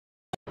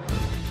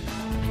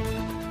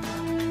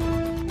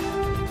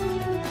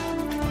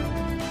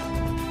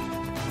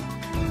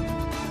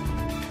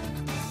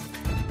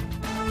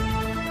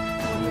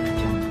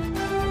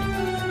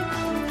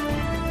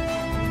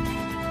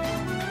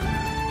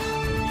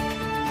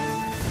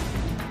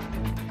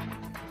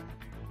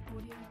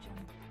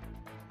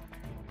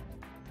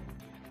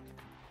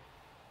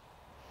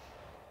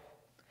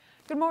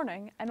Good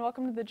morning, and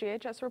welcome to the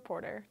GHS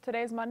Reporter.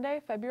 Today is Monday,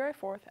 February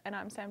 4th, and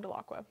I'm Sam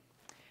Delacqua.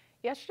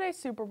 Yesterday's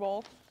Super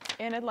Bowl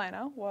in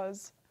Atlanta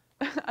was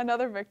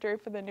another victory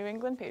for the New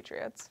England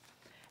Patriots,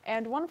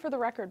 and one for the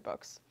record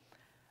books.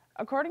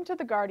 According to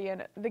The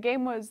Guardian, the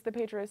game was the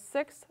Patriots'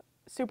 sixth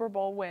Super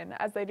Bowl win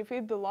as they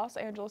defeated the Los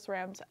Angeles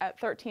Rams at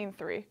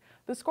 13-3.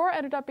 The score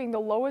ended up being the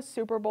lowest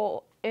Super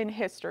Bowl in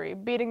history,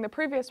 beating the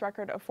previous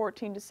record of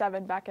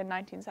 14-7 back in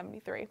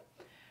 1973.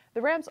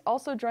 The Rams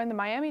also joined the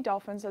Miami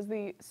Dolphins as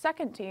the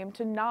second team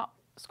to not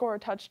score a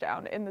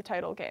touchdown in the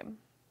title game.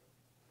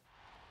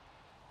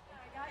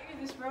 I got you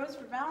this rose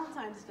for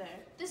Valentine's Day.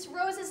 This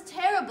rose is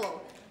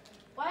terrible.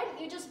 Why didn't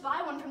you just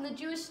buy one from the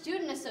Jewish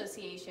Student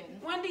Association?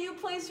 When do you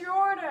place your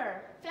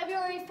order?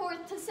 February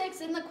 4th to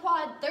 6th in the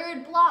quad,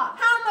 third block.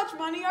 How much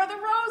money are the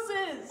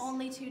roses?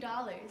 Only $2.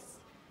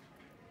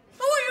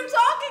 Who are you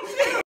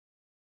talking to?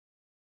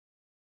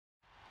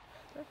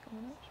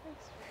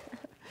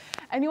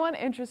 Anyone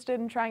interested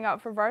in trying out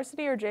for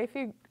varsity or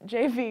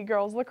JV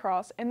girls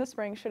lacrosse in the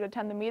spring should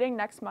attend the meeting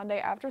next Monday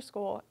after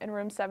school in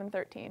room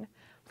 713.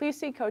 Please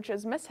see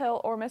coaches Miss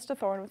Hill or Mr.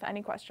 Thorne with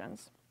any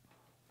questions.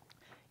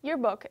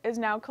 Yearbook is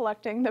now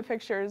collecting the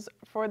pictures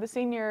for the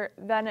senior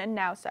then and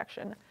now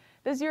section.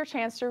 This is your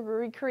chance to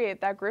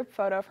recreate that group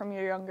photo from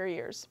your younger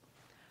years.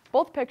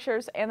 Both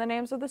pictures and the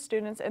names of the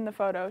students in the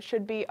photo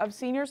should be of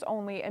seniors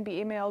only and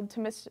be emailed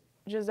to Ms.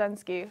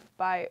 Jasinski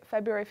by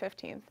February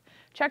 15th.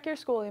 Check your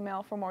school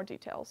email for more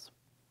details.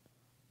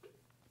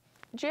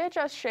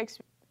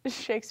 GHS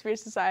Shakespeare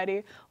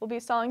Society will be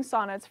selling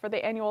sonnets for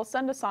the annual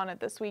Send a Sonnet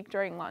this week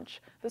during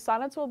lunch. The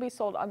sonnets will be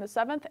sold on the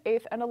 7th,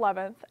 8th, and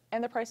 11th,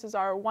 and the prices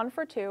are 1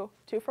 for 2,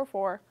 2 for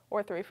 4,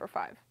 or 3 for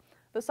 5.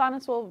 The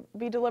sonnets will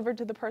be delivered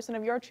to the person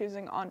of your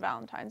choosing on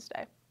Valentine's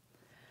Day.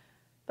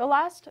 The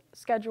last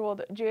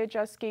scheduled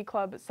GHS Ski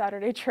Club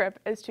Saturday trip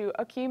is to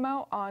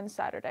Okemo on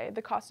Saturday.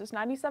 The cost is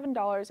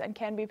 $97 and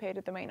can be paid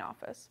at the main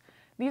office.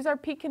 These are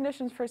peak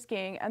conditions for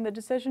skiing, and the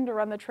decision to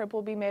run the trip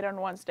will be made on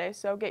Wednesday,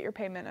 so get your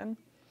payment in.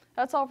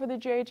 That's all for the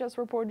GHS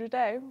Report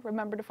today.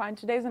 Remember to find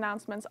today's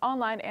announcements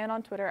online and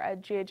on Twitter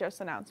at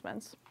GHS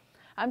Announcements.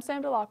 I'm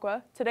Sam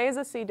Delacqua. Today is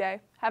a C day.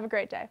 Have a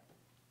great day.